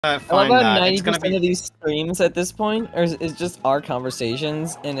I love find how that. It's 90% gonna be. of these streams at this point is just our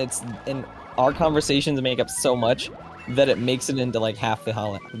conversations, and our conversations make up so much that it makes it into like half the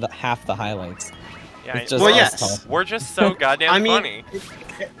highlights. Yeah, It's just Well, us yes. talking. We're just so goddamn I mean, funny.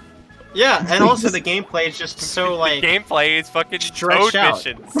 Yeah, and also the gameplay is just so like the gameplay is fucking stretched toad out.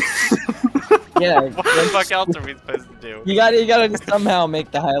 missions. Yeah. What the fuck else are we supposed to do? You gotta somehow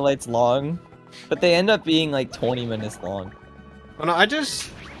make the highlights long, but they end up being like 20 minutes long. Well, no, I just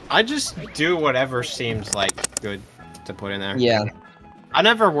do whatever seems like good to put in there. Yeah. I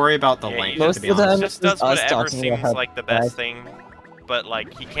never worry about the Yeah, length, most to be of the honest. time- Just does It's us whatever talking about seems how like the bad- best thing, but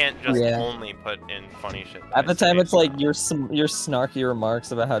like he can't just Yeah. only put in funny shit. At the That's time, it's amazing. like your snarky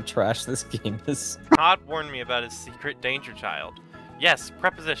remarks about how trash this game is. Todd warned me about his secret danger child. Yes,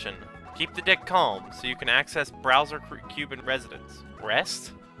 preposition. Keep the dick calm so you can access Browser Cuban Residence.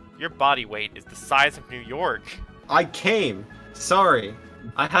 Rest? Your body weight is the size of New York. I came. Sorry,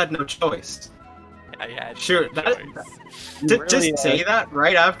 I had no choice. I had Sure, no that- choice. Just say that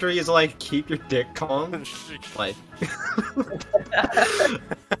right after he's like, keep your dick calm. Like,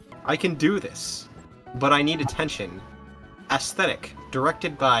 I can do this, but I need attention. Aesthetic,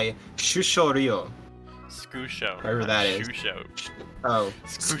 directed by Shusho Ryo. Scoosho. Whoever that is. Shusho. Oh,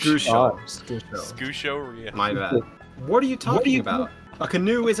 Scoosho. Scoosho. Scoosho Ryo. My bad. What are you talking about? A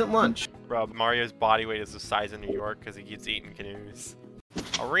canoe isn't lunch. Bro, Mario's body weight is the size of New York because he keeps eating canoes.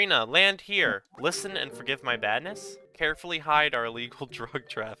 Arena, land here. Listen and forgive my badness. Carefully hide our illegal drug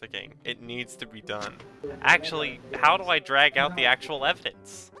trafficking. It needs to be done. Actually, how do I drag out the actual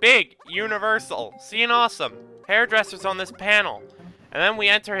evidence? Big, universal, see and awesome. Hairdressers on this panel. And then we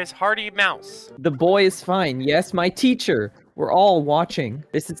enter his hardy mouse. The boy is fine. Yes, my teacher. We're all watching.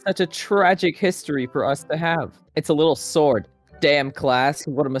 This is such a tragic history for us to have. It's a little sword. Damn, class.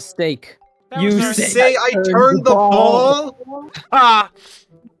 What a mistake. That You was our- Say I turned the ball? Ah!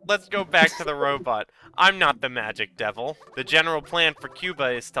 Let's go back to the robot. I'm not the magic devil. The general plan for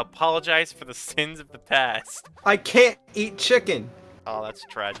Cuba is to apologize for the sins of the past. I can't eat chicken. Oh, that's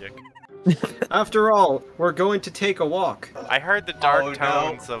tragic. After all, we're going to take a walk. I heard the dark Oh, no.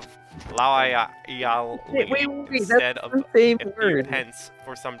 tones of Lao Wait, instead that's of the same a few word. pence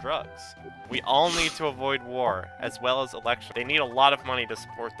for some drugs. We all need to avoid war, as well as election. They need a lot of money to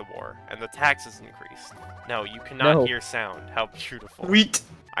support the war, and the taxes increased. No, you cannot No. hear sound. How beautiful. Wheat.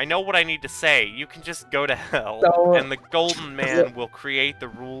 I know what I need to say. You can just go to hell, So- and the Golden Man will create the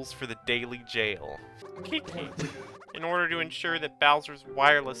rules for the daily jail. Kiki. In order to ensure that Bowser's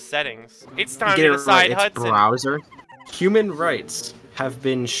wireless settings, it's time Get to it right, decide it's Hudson. Browser. Human rights have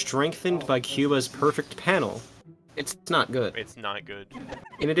been strengthened by Cuba's perfect panel. It's not good. It's not good.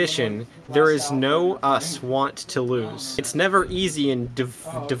 In addition, there is no us want to lose. It's never easy in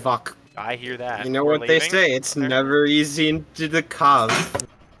Devok. I hear that. You know We're what they leaving? say, it's There- never easy in Devok.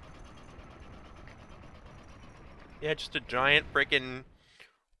 Yeah, just a giant frickin'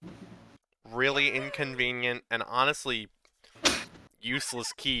 really inconvenient and honestly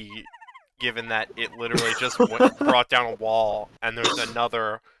useless key, given that it literally just brought down a wall and there's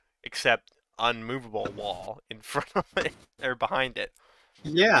another except unmovable wall in front of it or behind it.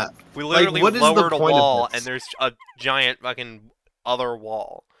 Yeah. We literally what is the lowered a point of wall this? and there's a giant fucking other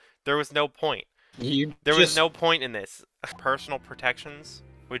wall. There was no point. You There was just- no point in this. Personal protections,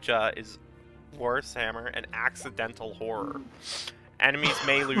 which is Worse Hammer and accidental horror. Enemies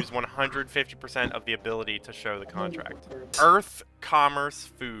may lose 150% of the ability to show the contract. Earth Commerce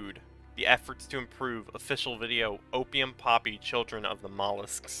Food. The efforts to improve official video Opium Poppy Children of the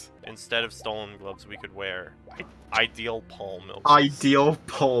Mollusks. Instead of stolen gloves we could wear. Ideal palm milk. Ideal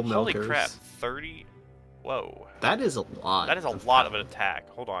pole Holy milkers. crap, 30? Whoa. That is a lot. That is a lot of an attack.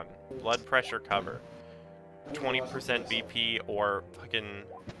 Hold on. Blood pressure cover. 20% BP or fucking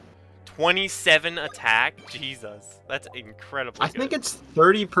 27 attack? Jesus. That's incredibly I good. think it's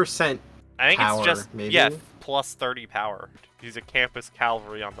 30%. I think power, it's just, maybe? yeah, plus 30 power. He's a campus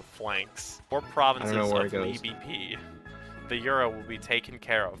cavalry on the flanks. Four provinces know where of it goes. EBP. The euro will be taken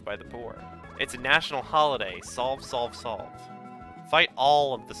care of by the poor. It's a national holiday. Solve, solve, solve. Fight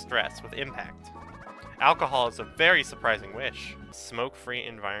all of the stress with impact. Alcohol is a very surprising wish. Smoke-free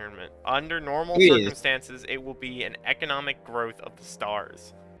environment. Under normal Jeez. circumstances, it will be an economic growth of the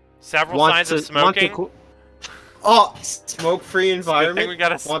stars. Several Want signs to- of want to smoking. qu- Oh, smoke-free Good environment? thing we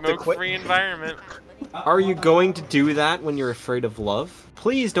got a Want to quit? smoke-free environment. Are you going to do that when you're afraid of love?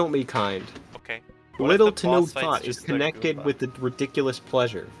 Please don't be kind. Okay. What if Little the to no boss fight's thought is just a connected Goomba? with the ridiculous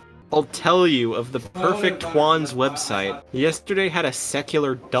pleasure. I'll tell you of the Perfect Juan's website. Yesterday had a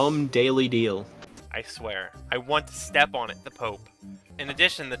secular dumb daily deal. I swear. I want to step on it, the Pope. In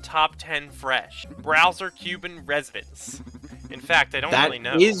addition, the top 10 fresh. Browser Cuban Residence. In fact, I don't That really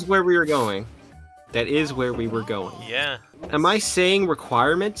know. is where we were going. That is where we were going. Yeah. Am I saying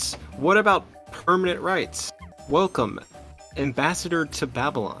requirements? What about permanent rights? Welcome, Ambassador to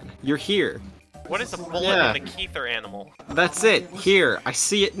Babylon. You're here. What is a bullet Yeah. in the Keither animal? That's it. Here, I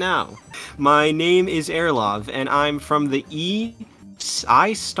see it now. My name is Erlov, and I'm from the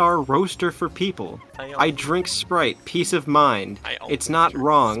I-Star Roaster for People. I drink Sprite, peace of mind. It's not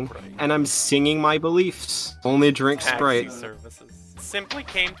wrong, and I'm singing my beliefs. Only drink Taxi Sprite. services. Simply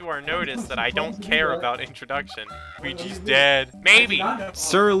came to our notice that I don't care about introduction. Luigi's dead. Maybe.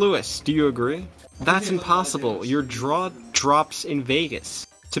 Sir Lewis, do you agree? That's impossible. Your draw drops in Vegas.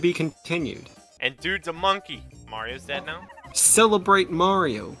 To be continued. And dude's a monkey. Mario's dead now? Celebrate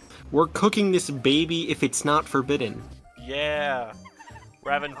Mario. We're cooking this baby if it's not forbidden. Yeah.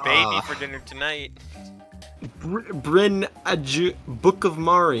 We're having baby for dinner tonight. Bryn Book of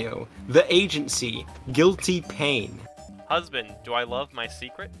Mario. The Agency. Guilty Pain. Husband, do I love my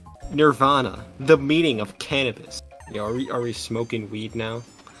secret? Nirvana. The meaning of cannabis. Yo, are we smoking weed now?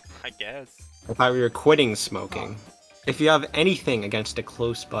 I guess. I thought we were quitting smoking. If you have anything against a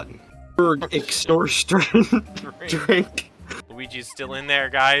close button. Extortion. Drink. Luigi's still in there,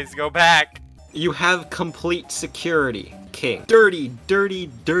 guys. Go back. You have complete security, King. Dirty,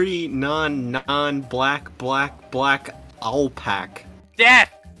 dirty, dirty, black alpac.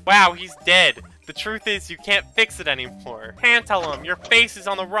 Death! Wow, he's dead. The truth is, you can't fix it anymore. Tantalum, your face is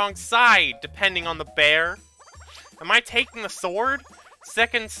on the wrong side, depending on the bear. Am I taking the sword?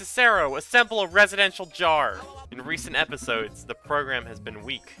 Second Cicero, assemble a residential jar. In recent episodes, the program has been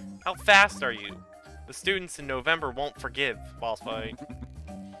weak. How fast are you? The students in November won't forgive, boss fight.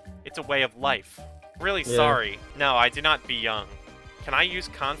 It's a way of life. Really sorry. No, I do not be young. Can I use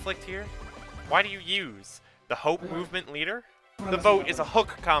conflict here? Why do you use? The Hope Movement leader? The vote is a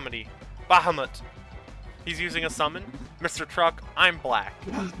hook comedy. Bahamut. He's using a summon. Mr. Truck, I'm black.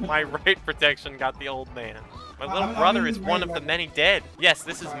 My right protection got the old man. My little brother is one of the many dead. Yes,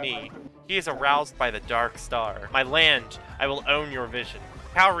 this is me. He is aroused by the dark star. My land, I will own your vision.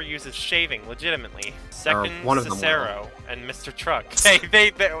 Power uses shaving legitimately. Second Cicero and Mr. Truck. Hey,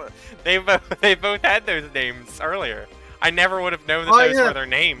 they both had those names earlier. I never would have known that those were their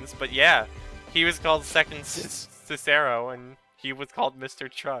names, but yeah. He was called Second Cicero and he was called Mr.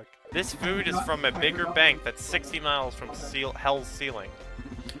 Truck. This food is from a bigger bank that's 60 miles from Hell's Ceiling.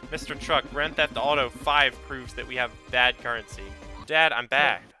 Mr. Truck, Grand Theft Auto 5 proves that we have bad currency. Dad, I'm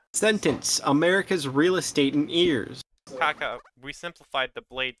back. Sentence. America's real estate in ears. Kaka, we simplified the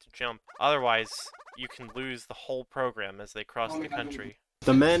blade to jump. Otherwise, you can lose the whole program as they cross the country.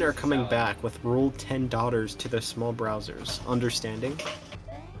 The men are coming back with Rule 10 daughters to their small browsers. Understanding?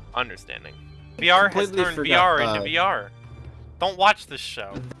 Understanding. VR has turned VR into VR. Don't watch this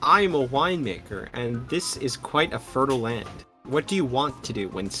show. I'm a winemaker, and this is quite a fertile land. What do you want to do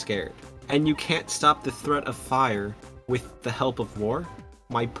when scared? And you can't stop the threat of fire with the help of war?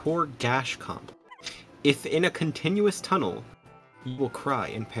 My poor gash comp. If in a continuous tunnel, you will cry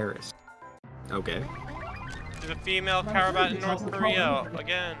in Paris. Okay. There's a female caravan in North Korea,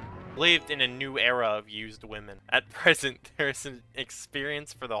 again. Lived in a new era of used women. At present, there's an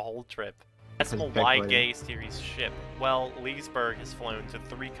experience for the whole trip. Decimal Y Gay Series ship. Well, Leesburg has flown to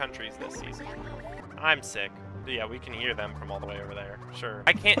 3 countries this season. I'm sick. Yeah, we can hear them from all the way over there. Sure.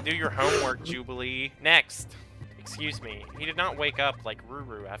 I can't do your homework, Jubilee. Next. Excuse me. He did not wake up like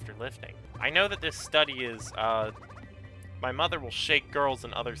Ruru after lifting. I know that this study is, my mother will shake girls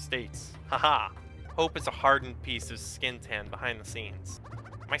in other states. Haha. Hope is a hardened piece of skin tan behind the scenes.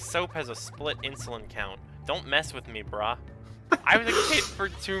 My soap has a split insulin count. Don't mess with me, brah. I was a kid for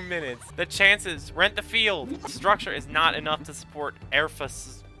 2 minutes. The chances, rent the field. Structure is not enough to support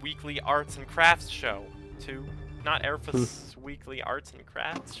Airfus' weekly arts and crafts show. 2. Not Airfus' weekly arts and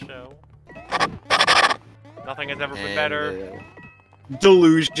crafts show. Nothing has ever been better.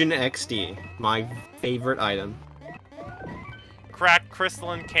 Delusion XD, my favorite item. Cracked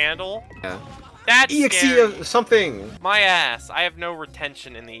crystalline candle? Yeah. That's scary. EXE something! My ass, I have no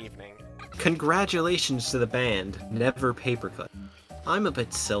retention in the evening. Congratulations to the band, never papercut. I'm a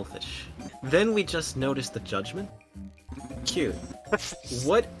bit selfish. Then we just noticed the judgment? Cute.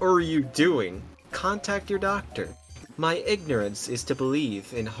 What are you doing? Contact your doctor. My ignorance is to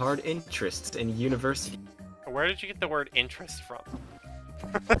believe in hard interests in university. Where did you get the word interest from?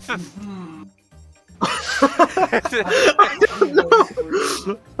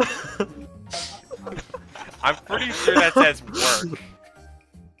 I'm pretty sure that says work.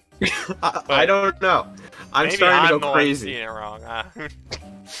 I don't know. I'm starting to go crazy. Maybe I'm the one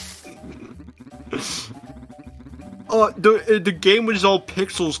seeing it wrong. Oh, the game was all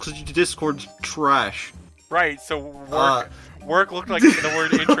pixels because your Discord's trash. Right, so Work looked like the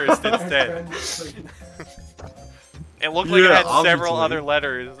word interest instead. It looked like it had several obviously. other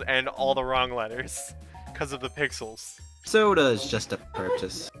letters and all the wrong letters because of the pixels. Soda is just a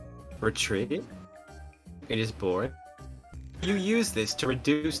purchase. Retreat? It is bored. You use this to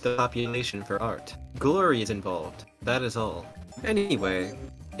reduce the population for art. Glory is involved, that is all. Anyway,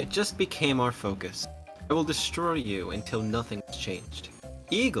 it just became our focus. I will destroy you until nothing's changed.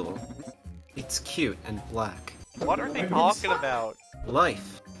 Eagle? It's cute and black. What are they talking about?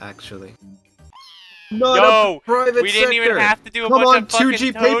 Life, actually. Yo, private we didn't even sector. have to do a Come bunch on, of fucking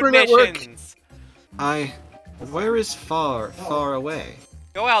 2G Toad Paper Network. missions. Where is far, far away?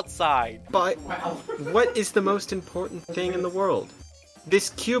 Go outside. But what is the most important thing in the world? This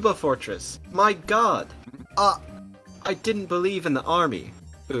Cuba fortress. My god. I didn't believe in the army.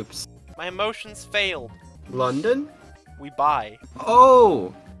 Oops. My emotions failed. London? We buy.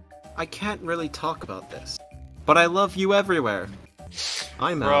 Oh! I can't really talk about this. But I love you everywhere.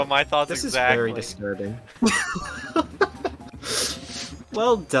 I'm Bro, out. my thoughts This exactly. is very disturbing.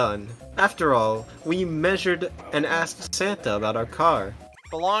 Well done. After all, we measured and asked Santa about our car.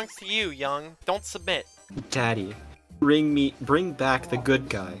 Belongs to you, young. Don't submit. Daddy, bring back the good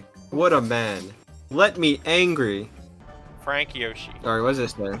guy. What a man. Let me angry. Frank Yoshi. Sorry, what's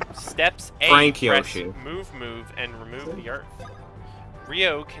this name? Steps A, Frank press Yoshi. move, and remove the earth.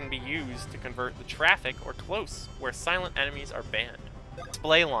 Rio can be used to convert the traffic or close, where silent enemies are banned.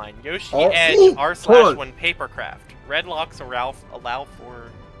 Display line. Yoshi edge r/ when papercraft. Red locks allow for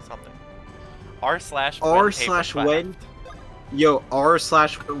something. r/ when? Yo,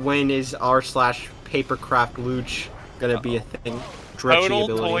 r/when is r/papercraft luge gonna be a thing? Stretchy Total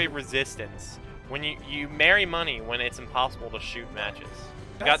ability. toy resistance. When you marry money when it's impossible to shoot matches.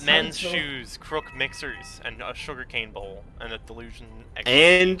 We got men's shoes, crook mixers, and a sugarcane bowl, and a delusion XD.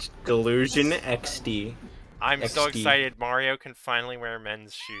 And Delusion XD. I'm so XD. excited Mario can finally wear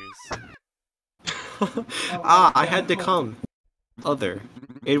men's shoes. I had to come. Other.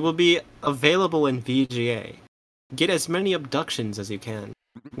 It will be available in VGA. Get as many abductions as you can.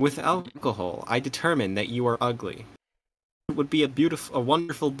 With alcohol, I determine that you are ugly. It would be a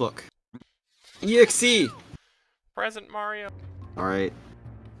wonderful book. EXE! Present Mario. Alright.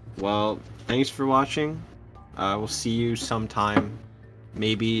 Well, thanks for watching. We'll see you sometime.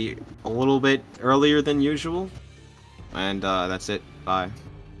 Maybe a little bit earlier than usual. And that's it. Bye.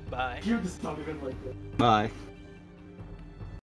 Bye. Bye.